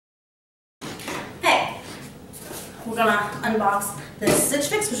we're gonna unbox this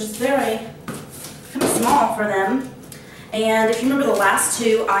StitchFix, which is very kind of small for them. And if you remember the last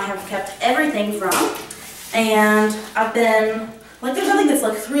two, I have kept everything from. And I've been, like, there's nothing that's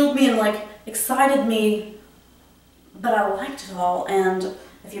like thrilled me and like excited me, but I liked it all. And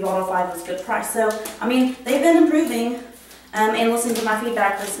if you bought all 5, it was a good price. So, I mean, they've been improving and listening to my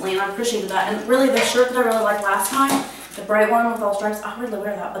feedback recently, and I appreciated that. And really, the shirt that I really liked last time, the bright one with all stripes, I really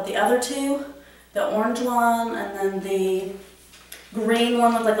wear that. But the other two, the orange one and then the green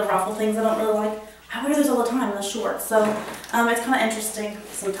one with like the ruffle things I don't really like, I wear those all the time in the shorts. So it's kind of interesting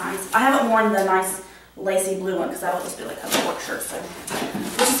sometimes. I haven't worn the nice lacy blue one because that'll just be like a work shirt. So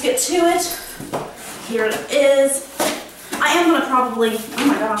let's just get to it. Here it is. I am going to probably, oh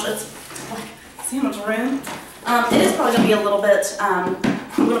my gosh, it's like, see how much room? It is probably going to be a little bit, I'm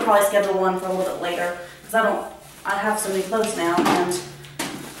going to probably schedule one for a little bit later because I have so many clothes now and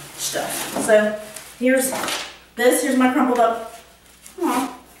stuff. So here's this, here's my crumpled up,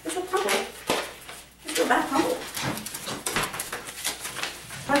 oh, it's so crumpled. Let's go back crumpled.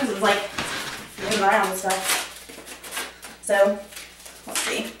 Probably because it was like moving around and stuff. So, let's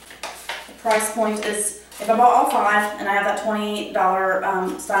see. The price point is, if I bought all 5 and I have that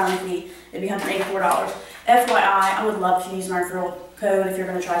 $20 styling fee, it'd be $184. FYI, I would love if you use my referral code if you're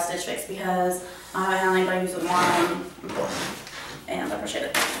going to try StitchFix because I haven't had anybody use it online, and I appreciate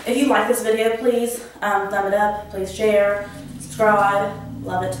it. If you like this video, please thumb it up, please share, subscribe,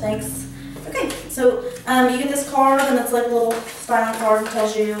 love it, thanks. Okay, so you get this card, and it's like a little styling card that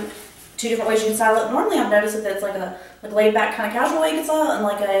tells you 2 different ways you can style it. Normally I've noticed that it's like a laid back kind of casual way you can style it and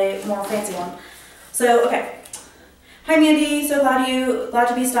like a more fancy one. So, okay. Hi Mandy, so glad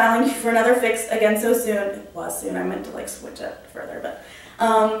to be styling you for another fix again so soon. It was soon, I meant to like switch it further, but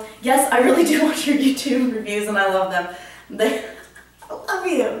yes, I really do watch your YouTube reviews and I love them. I love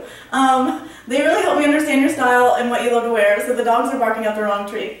you. They really help me understand your style and what you love to wear. So the dogs are barking up the wrong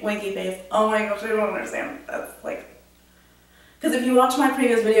tree. Winky face. Oh my gosh, I don't understand. That's like, because if you watch my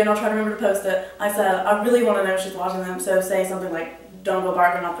previous video, and I'll try to remember to post it, I said, I really want to know if she's watching them. So say something like, don't go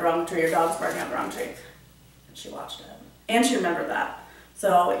barking up the wrong tree, or dog's barking up the wrong tree. And she watched it. And she remembered that.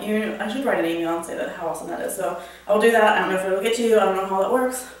 So I should write an email and say that how awesome that is. So I will do that. I don't know if it'll get to you. I don't know how that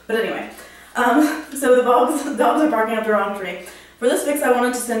works. But anyway. So the dogs are barking up the wrong tree. For this fix, I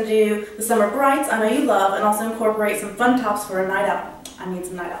wanted to send you the summer brights I know you love and also incorporate some fun tops for a night out. I need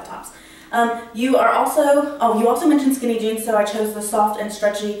some night out tops. You also mentioned skinny jeans, so I chose the soft and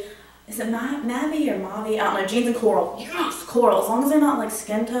stretchy, is it Mavi or Mavi? I don't know, jeans and coral. Yes, coral. As long as they're not like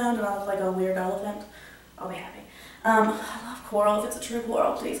skin toned and I look like a weird elephant, I'll be happy. I love coral, if it's a true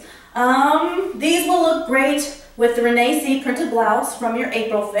coral, please. These will look great with the Renee C printed blouse from your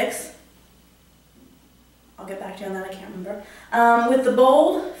April fix. I'll get back to you on that, I can't remember. With the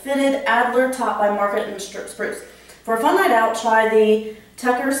bold fitted Adler top by Market and Spruce. For a fun night out, try the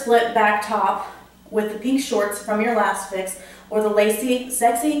Tucker split back top with the pink shorts from your last fix, or the lacy,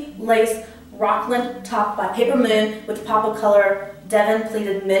 sexy lace Rockland top by Papermoon with the pop of color Devon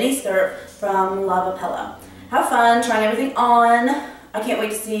pleated mini skirt from Loveappella. Have fun trying everything on. I can't wait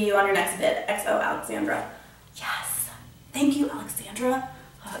to see you on your next vid. XO Alexandra. Yes. Thank you, Alexandra.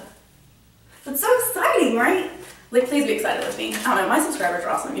 That's so exciting, right? Like, please be excited with me. I don't know, my subscribers are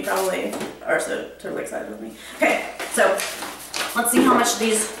awesome. You probably are so totally excited with me. Okay, so let's see how much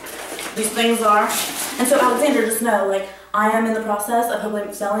these things are. And so Alexandra, just know, like, I am in the process of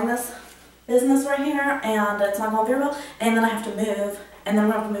hopefully selling this business right here, and it's not going very well. And then I have to move, and then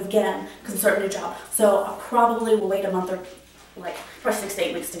I'm going to have to move again because I'm starting a new job. So I probably will wait a month or like probably 6 to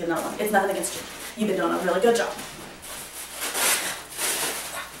 8 weeks to get another one. It's nothing against you. You've been doing a really good job.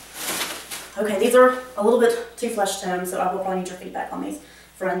 Okay, these are a little bit too flesh toned, so I will probably need your feedback on these,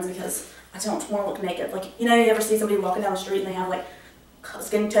 friends, because I don't want to look naked. Like, you know, you ever see somebody walking down the street and they have like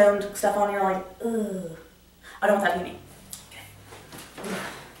skin toned stuff on, and you're like, ugh. I don't want that to be me. Okay.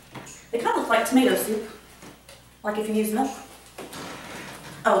 They kind of look like tomato soup, like if you use milk.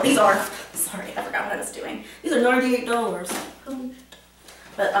 Oh, these are, sorry, I forgot what I was doing. These are $98.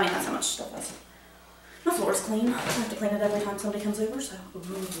 But, I mean, that's how much stuff is. My floor is clean. I have to clean it every time somebody comes over, so.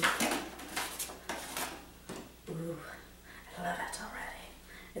 Ooh, I love it already.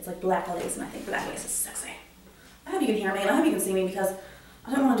 It's like black lace, and I think black lace is sexy. I hope you can hear me, and I hope you can see me, because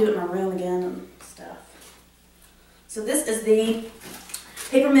I don't want to do it in my room again and stuff. So this is the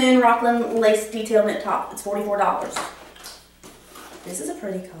Papermoon Rockland lace detail knit top. It's $44. This is a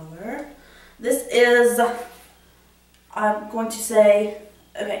pretty color. This is, I'm going to say,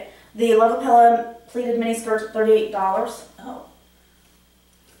 okay, the Loveappella pleated mini skirt, $38. Oh,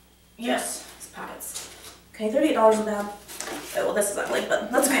 yes, it's pockets. Okay, $38 is bad. Oh, well, this is ugly,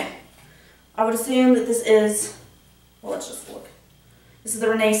 but that's okay. I would assume that this is Well, let's just look. This is the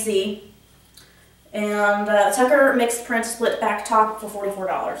Renee C. And Tucker mixed print split back top for $44.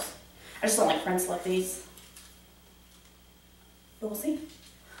 I just don't like prints like these. But we'll see.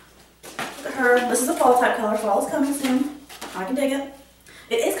 Look at her. This is a fall type color. Fall is coming soon. I can dig it.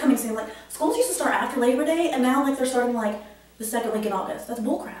 It is coming soon. Like, schools used to start after Labor Day, and now like they're starting like the second week in August. That's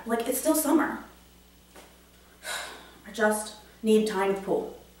bullcrap. Like, it's still summer. I just need time at the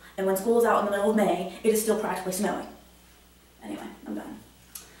pool. And when school is out in the middle of May, it is still practically snowing. Anyway, I'm done.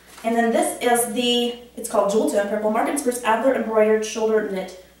 And then this is it's called Jewel Tone Purple Market Spruce Adler Embroidered Shoulder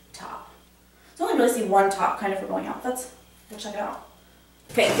Knit Top. So I only really see one top kind of for going out. We'll check it out.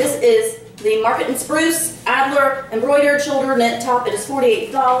 Okay, this is the Market and Spruce Adler Embroidered Shoulder Knit Top. It is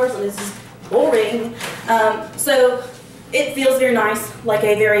 $48 and this is boring. So it feels very nice, like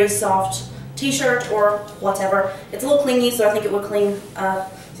a very soft t-shirt or whatever. It's a little clingy, so I think it would cling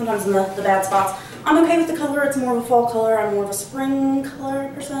sometimes in the bad spots. I'm okay with the color. It's more of a fall color. I'm more of a spring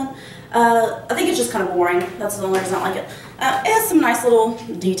color person. I think it's just kind of boring. That's the only reason I like it. It has some nice little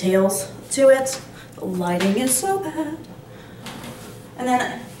details to it. The lighting is so bad. And then,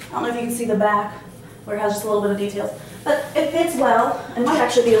 I don't know if you can see the back, where it has just a little bit of details. But it fits well. It might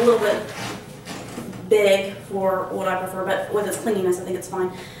actually be a little bit big for what I prefer, but with its clinginess, I think it's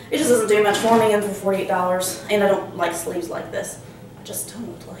fine. It just doesn't do much for me, and for $48, and I don't like sleeves like this. I just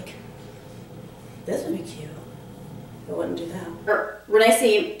don't like. This would be cute. I wouldn't do that. Renee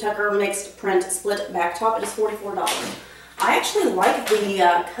C. Tucker mixed print split back top. It is $44. I actually like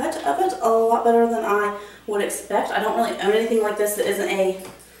the cut of it a lot better than I would expect. I don't really own anything like this that isn't a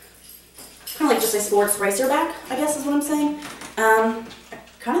kind of like just a sports racer back, I guess is what I'm saying. I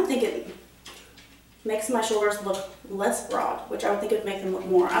kind of think it makes my shoulders look less broad, which I would think it would make them look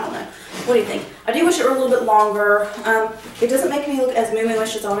more. I don't know. What do you think? I do wish it were a little bit longer. It doesn't make me look as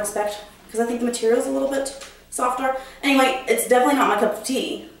moo-moo-ish as I would expect, because I think the material is a little bit softer. Anyway, it's definitely not my cup of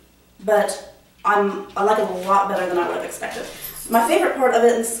tea, but I like it a lot better than I would have expected. My favorite part of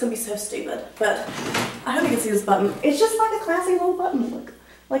it, and this is going to be so stupid, but I hope you can see this button. It's just like a classy little button. Look,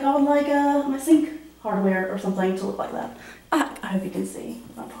 like I would like my sink hardware or something to look like that. I hope you can see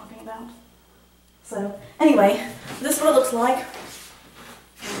what I'm talking about. So anyway, this is what it looks like.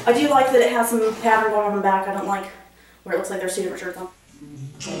 I do like that it has some pattern going on the back. I don't like where it looks like there's two different shirts on.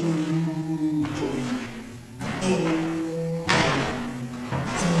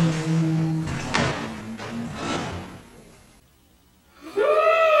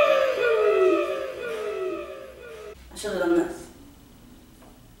 I should have done this,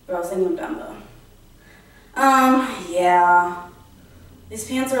 but I was thinking of Dumbo. Yeah. These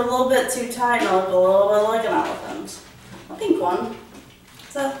pants are a little bit too tight and I look a little bit like an elephant. A pink one.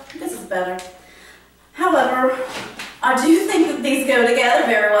 So this is better. However, I do think that these go together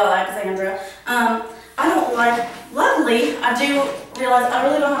very well, Alexandra. I don't like, luckily, I do realize I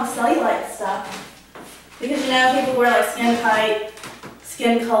really don't have cellulite stuff. Because you know, people wear like skin tight,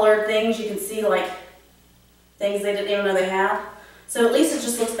 skin colored things. You can see like things they didn't even know they had. So at least it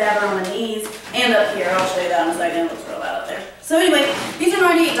just looks better on the knees and up here. I'll show you that in a second. It looks real bad up there. So anyway, these are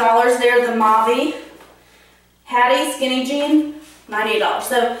 $98. They're the Mavi Hattie skinny jean, $98.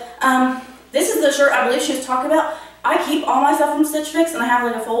 So this is the shirt I believe she was talking about. I keep all my stuff from StitchFix, and I have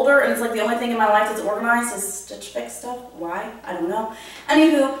like a folder, and it's like the only thing in my life that's organized is StitchFix stuff. Why? I don't know.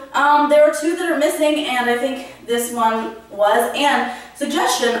 Anywho, there were two that are missing, and I think this one was. And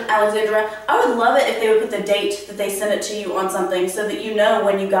suggestion, Alexandra, I would love it if they would put the date that they sent it to you on something so that you know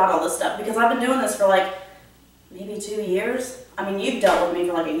when you got all this stuff, because I've been doing this for like maybe 2 years. I mean, you've dealt with me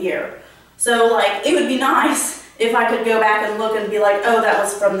for like a year. So like, it would be nice if I could go back and look and be like, oh, that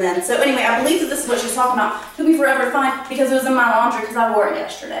was from then. So anyway, I believe that this is what she's talking about. Took me forever to find because it was in my laundry because I wore it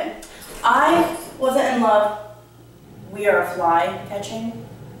yesterday. I wasn't in love. We are fly catching.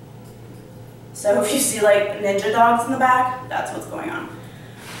 So if you see like ninja dogs in the back, that's what's going on.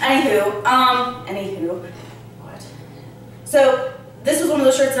 Anywho, what? So this was one of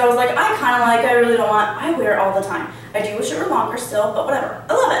those shirts that I was like, I kind of like, I really don't want, I wear it all the time. I do wish it were longer still, but whatever.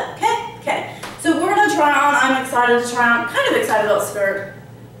 I love it, okay? Okay. So we're gonna try on, I'm excited to try on, kind of excited about the skirt.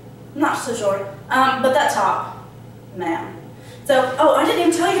 I'm not so sure. But that top, man. So, oh, I didn't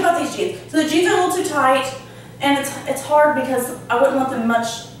even tell you about these jeans. So the jeans are a little too tight, and it's hard because I wouldn't want them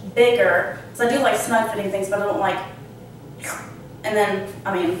much bigger. So I do like snug fitting things, but I don't like, and then,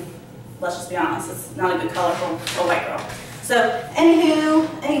 I mean, let's just be honest, it's not a good color for a white girl. So,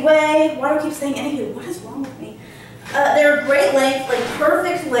 anyway, why do I keep saying anywho? What is wrong with me? They're great length, like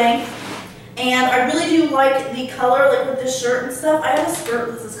perfect length. And I really do like the color, like with this shirt and stuff. I have a skirt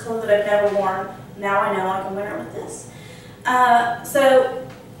with this color that I've never worn. Now I know I can wear it with this. So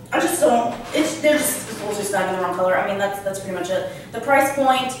I just don't, they're just a little too snug in the wrong color. I mean, that's pretty much it. The price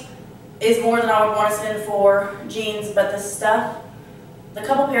point is more than I would want to spend for jeans, but this stuff, the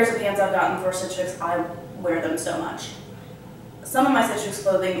couple pairs of pants I've gotten for StitchFix, I wear them so much. Some of my StitchFix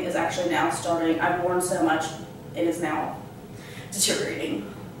clothing is actually now starting, I've worn so much, it is now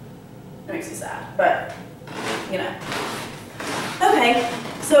deteriorating. It makes me sad, but, you know. Okay,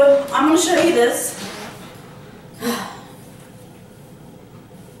 so I'm going to show you this.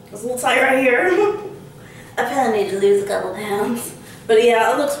 It's a little tight right here. I probably need to lose a couple pounds. But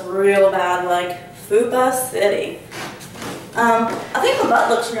yeah, it looks real bad, like Fupa City. I think the butt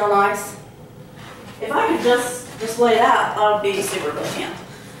looks real nice. If I could just display that, that would be super brilliant.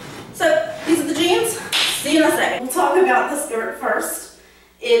 So these are the jeans. See you in a second. We'll talk about the skirt first.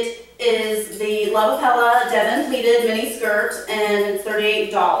 It is the Loveappella Devon Pleated mini skirt, and it's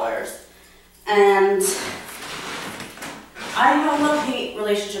 $38. And I have a love-hate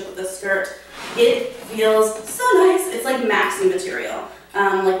relationship with this skirt. It feels so nice. It's like maxi material,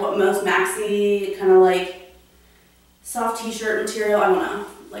 like what most maxi kind of like soft t-shirt material. I don't know,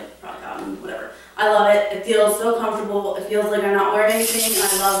 like probably cotton, whatever. I love it. It feels so comfortable. It feels like I'm not wearing anything.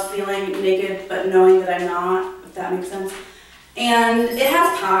 I love feeling naked, but knowing that I'm not, if that makes sense. And it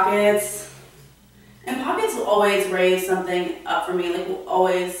has pockets, and pockets will always raise something up for me. Like will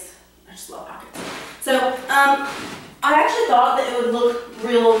always, I just love pockets. So I actually thought that it would look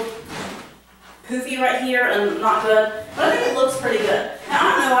real poofy right here and not good, but I think it looks pretty good. Now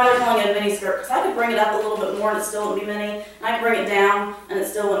I don't know why they're calling it a mini skirt, because I could bring it up a little bit more and it still wouldn't be mini, and I could bring it down and it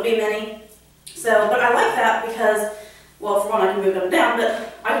still wouldn't be mini. So, but I like that because, well, for one, I can move it up and down,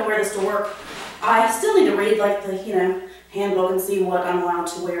 but I can wear this to work. I still need to read like the, you know, handbook and see what I'm allowed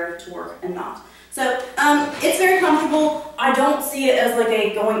to wear to work and not. So it's very comfortable. I don't see it as like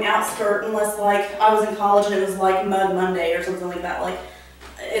a going out skirt unless like I was in college and it was like Mud Monday or something like that. Like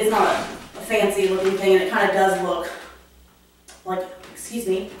it's not a fancy looking thing, and it kind of does look like, excuse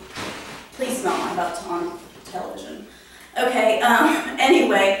me, please smell my butt on television. Okay,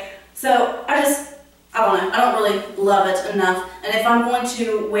 anyway, so I don't know, I don't really love it enough. And if I'm going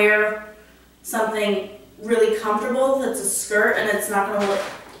to wear something really comfortable that's a skirt and it's not going to look,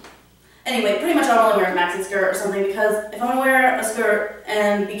 anyway, pretty much I'll only wear a maxi skirt or something, because if I'm going to wear a skirt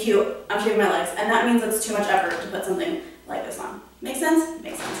and be cute, I'm shaving my legs, and that means it's too much effort to put something like this on. Make sense?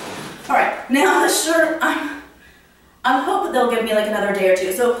 Makes sense. Alright, now this shirt, I'm hoping they'll give me like another day or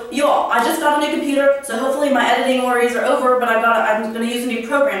two. So y'all, I just got a new computer, so hopefully my editing worries are over, but I'm going to use a new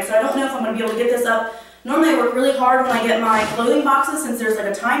program, so I don't know if I'm going to be able to get this up. Normally I work really hard when I get my clothing boxes, since there's like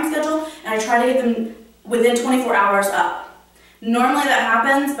a time schedule, and I try to get them within 24 hours up. Normally that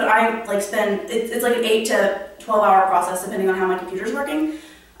happens, but I like spend, it's like an 8 to 12 hour process depending on how my computer's working.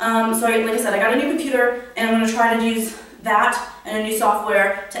 So like I said, I got a new computer, and I'm going to try to use that and a new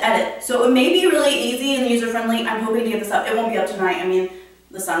software to edit. So it may be really easy and user-friendly. I'm hoping to get this up. It won't be up tonight. I mean,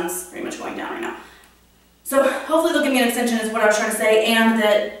 the sun's pretty much going down right now. So hopefully they'll give me an extension is what I was trying to say, and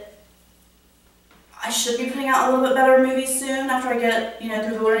that I should be putting out a little bit better movies soon after I get, you know,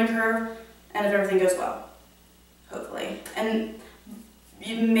 through the learning curve, and if everything goes well. Hopefully. And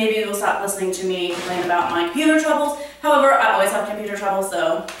maybe you'll stop listening to me complain about my computer troubles. However, I always have computer trouble,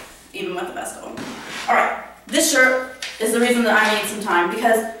 so even with the best of them. Alright, this shirt is the reason that I need some time,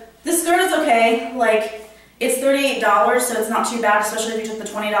 because this skirt is okay. Like, it's $38, so it's not too bad, especially if you took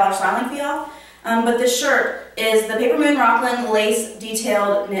the $20 styling fee off. But this shirt is the Papermoon Rockland lace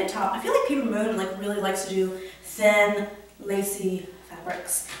detailed knit top. I feel like Papermoon like really likes to do thin, lacy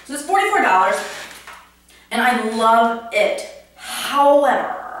fabrics. So it's $44, and I love it.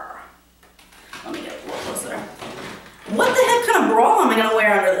 However, let me get a little closer. What the heck kind of bra am I gonna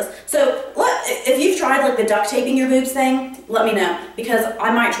wear under this? So, if you've tried like the duct taping your boobs thing, let me know, because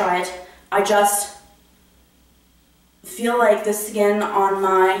I might try it. I just feel like the skin on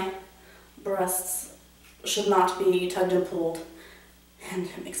my breasts should not be tugged and pulled, and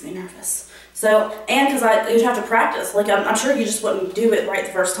it makes me nervous. So, and because you'd have to practice. Like, I'm sure you just wouldn't do it right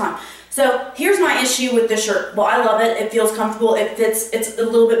the first time. So, here's my issue with this shirt. Well, I love it. It feels comfortable. It fits. It's a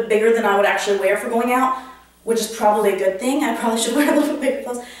little bit bigger than I would actually wear for going out, which is probably a good thing. I probably should wear a little bit bigger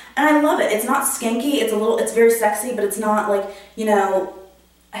clothes. And I love it. It's not skanky. It's very sexy, but it's not like, you know,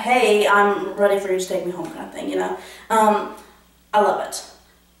 hey, I'm ready for you to take me home kind of thing, you know. I love it.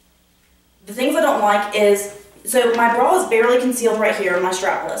 The things I don't like is, so my bra is barely concealed right here, my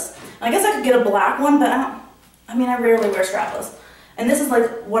strapless. And I guess I could get a black one, but I rarely wear strapless. And this is like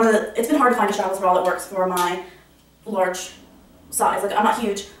one of the, it's been hard to find a strapless bra that works for my large size. Like, I'm not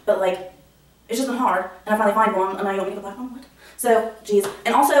huge, but like, it's just been hard. And I finally find one, and I don't need a black one. What? So, geez.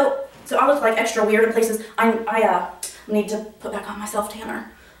 And also, so I look like extra weird in places. I need to put back on my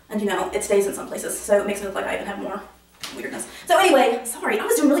self-tanner. And you know, it stays in some places, so it makes it look like I even have more weirdness. So anyway, sorry, I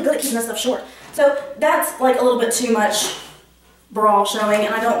was doing really good at keeping this stuff short. So that's like a little bit too much bra showing,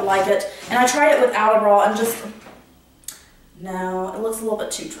 and I don't like it. And I tried it without a bra, and just, no, it looks a little bit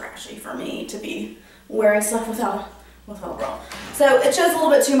too trashy for me to be wearing stuff without a bra. So it shows a little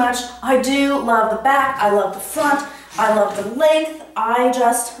bit too much. I do love the back, I love the front, I love the length, I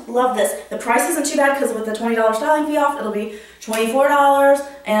just love this. The price isn't too bad because with the $20 styling fee off, it'll be $24,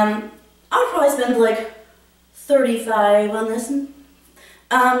 and I would probably spend like $35 on this.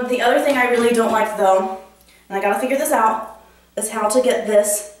 The other thing I really don't like though, and I gotta figure this out, is how to get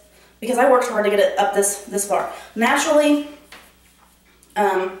this, because I worked hard to get it up this far. Naturally,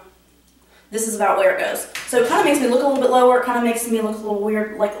 this is about where it goes. So it kind of makes me look a little bit lower, it kind of makes me look a little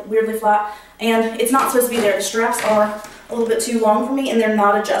weird, like weirdly flat, and it's not supposed to be there. The straps are a little bit too long for me, and they're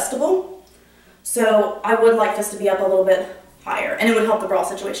not adjustable. So I would like this to be up a little bit higher, and it would help the bra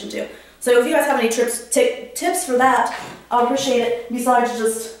situation too. So if you guys have any tips for that, I'll appreciate it, besides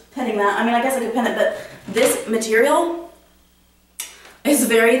just pinning that. I mean, I guess I could pin it, but this material is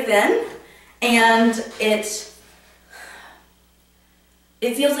very thin, and it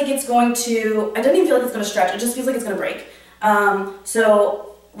feels like it's going to, I don't even feel like it's going to stretch, it just feels like it's going to break.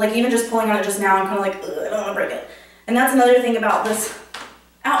 So like even just pulling on it just now, I'm kind of like, ugh, I don't want to break it. And that's another thing about this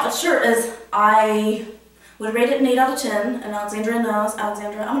outlet shirt is I would rate it an 8 out of 10, and Alexandra knows.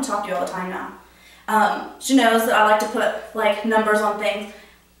 Alexandra, I'm going to talk to you all the time now. She knows that I like to put like numbers on things,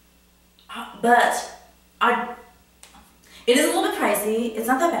 but it is a little bit pricey. It's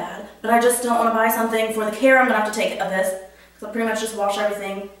not that bad, but I just don't want to buy something for the care I'm going to have to take of this, because I'll pretty much just wash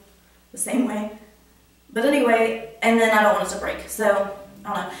everything the same way. But anyway, and then I don't want it to break, so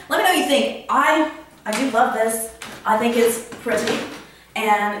I don't know. Let me know what you think. I do love this. I think it's pretty,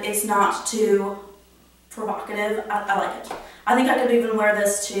 and it's not too provocative. I like it. I think I could even wear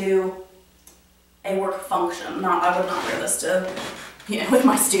this to a work function. I would not wear this to, you know, with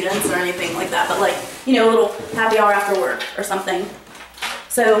my students or anything like that, but like, you know, a little happy hour after work or something.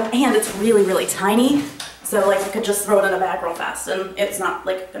 So, and it's really, really tiny, so like I could just throw it in a bag real fast, and it's not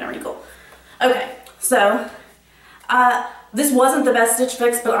like gonna wrinkle. Okay, so this wasn't the best Stitch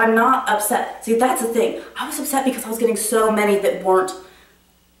Fix, but I'm not upset. See, that's the thing. I was upset because I was getting so many that weren't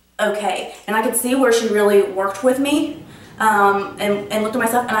okay, and I could see where she really worked with me and looked at my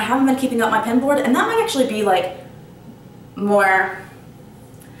stuff, and I haven't been keeping up my pin board, and that might actually be like more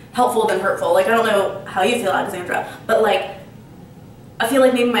helpful than hurtful. Like, I don't know how you feel, Alexandra, but like I feel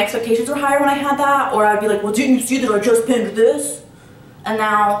like maybe my expectations were higher when I had that, or I'd be like, well, didn't you see that I just pinned this? And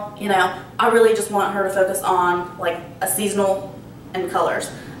now, you know, I really just want her to focus on like a seasonal and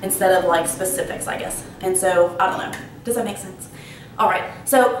colors instead of like specifics, I guess. And so, I don't know. Does that make sense? All right,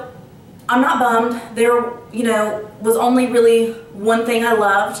 so I'm not bummed. There, you know, was only really one thing I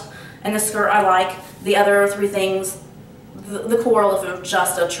loved, and the skirt I like. The other three things, the coral, if it was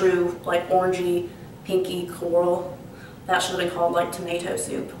just a true like orangey, pinky coral, that should have been called like tomato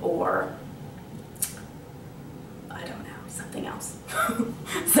soup or I don't know, something else.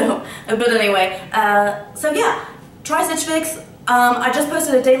 So, but anyway, so yeah, try Stitch Fix. I just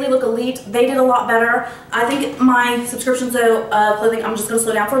posted a Daily Look Elite. They did a lot better. I think my subscriptions though, clothing, I'm just going to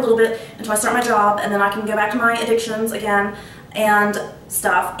slow down for a little bit until I start my job, and then I can go back to my addictions again and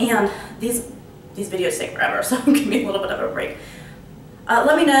stuff. And these videos take forever, so give me a little bit of a break.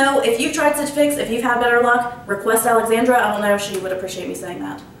 Let me know if you've tried Stitch Fix, if you've had better luck. Request Alexandra. I don't know if she would appreciate me saying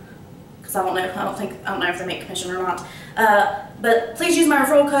that, because I don't know. I don't know if they make commission or not. But please use my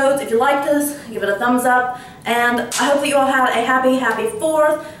referral codes. If you like this, give it a thumbs up. And I hope that you all had a happy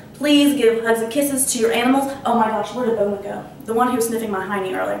 4th. Please give hugs and kisses to your animals. Oh my gosh, where did Bona go? The one who was sniffing my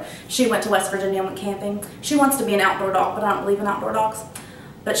hiney earlier. She went to West Virginia and went camping. She wants to be an outdoor dog, but I don't believe in outdoor dogs.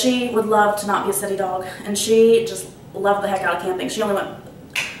 But she would love to not be a city dog, and she just loved the heck out of camping. She only went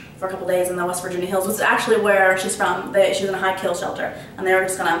for a couple days in the West Virginia hills, which is actually where she's from. She was in a high kill shelter, and they were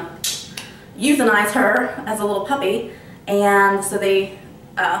just gonna euthanize her as a little puppy. And so they,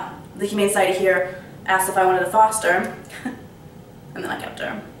 the Humane Society here asked if I wanted to foster, and then I kept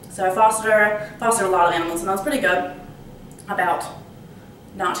her. So I fostered a lot of animals, and I was pretty good about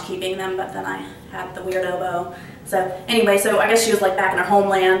not keeping them, but then I had the weird elbow. So anyway, so I guess she was like back in her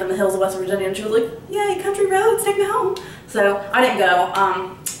homeland in the hills of West Virginia, and she was like, yay, country roads, take me home. So I didn't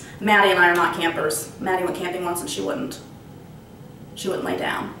go. Maddie and I are not campers. Maddie went camping once and she wouldn't lay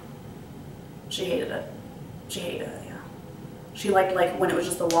down. She hated it. She hated it, yeah. She liked like when it was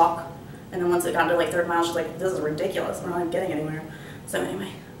just a walk, and then once it got to like 3rd mile, she's like, this is ridiculous, we're not even getting anywhere. So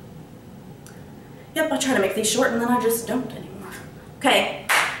anyway. Yep, I try to make these short and then I just don't anymore. Okay,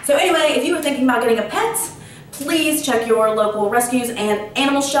 so anyway, if you were thinking about getting a pet, please check your local rescues and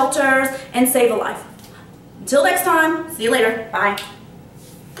animal shelters and save a life. Until next time, see you later. Bye.